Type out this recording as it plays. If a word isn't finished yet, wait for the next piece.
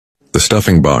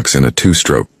stuffing box in a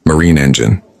two-stroke marine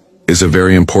engine is a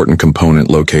very important component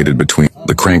located between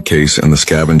the crankcase and the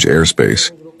scavenge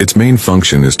airspace. Its main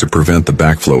function is to prevent the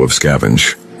backflow of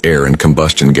scavenge, air and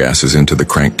combustion gases into the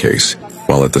crankcase,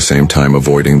 while at the same time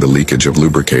avoiding the leakage of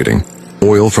lubricating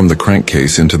oil from the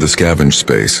crankcase into the scavenge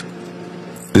space.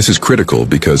 This is critical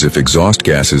because if exhaust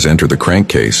gases enter the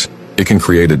crankcase, it can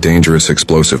create a dangerous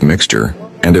explosive mixture,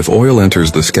 and if oil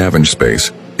enters the scavenge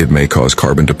space, it may cause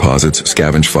carbon deposits,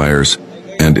 scavenge fires,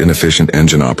 and inefficient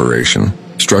engine operation.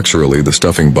 Structurally, the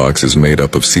stuffing box is made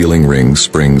up of sealing rings,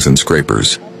 springs, and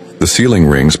scrapers. The sealing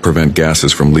rings prevent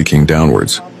gases from leaking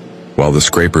downwards, while the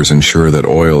scrapers ensure that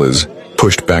oil is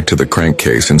pushed back to the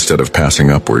crankcase instead of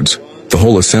passing upwards. The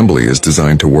whole assembly is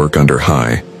designed to work under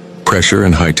high pressure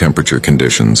and high temperature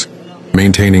conditions,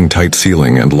 maintaining tight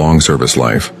sealing and long service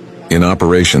life. In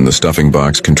operation, the stuffing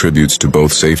box contributes to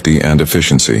both safety and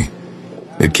efficiency.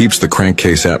 It keeps the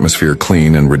crankcase atmosphere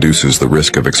clean and reduces the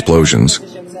risk of explosions,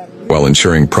 while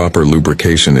ensuring proper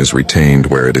lubrication is retained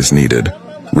where it is needed.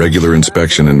 Regular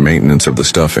inspection and maintenance of the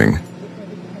stuffing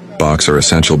box are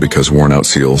essential because worn-out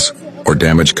seals or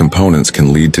damaged components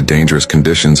can lead to dangerous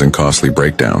conditions and costly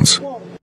breakdowns.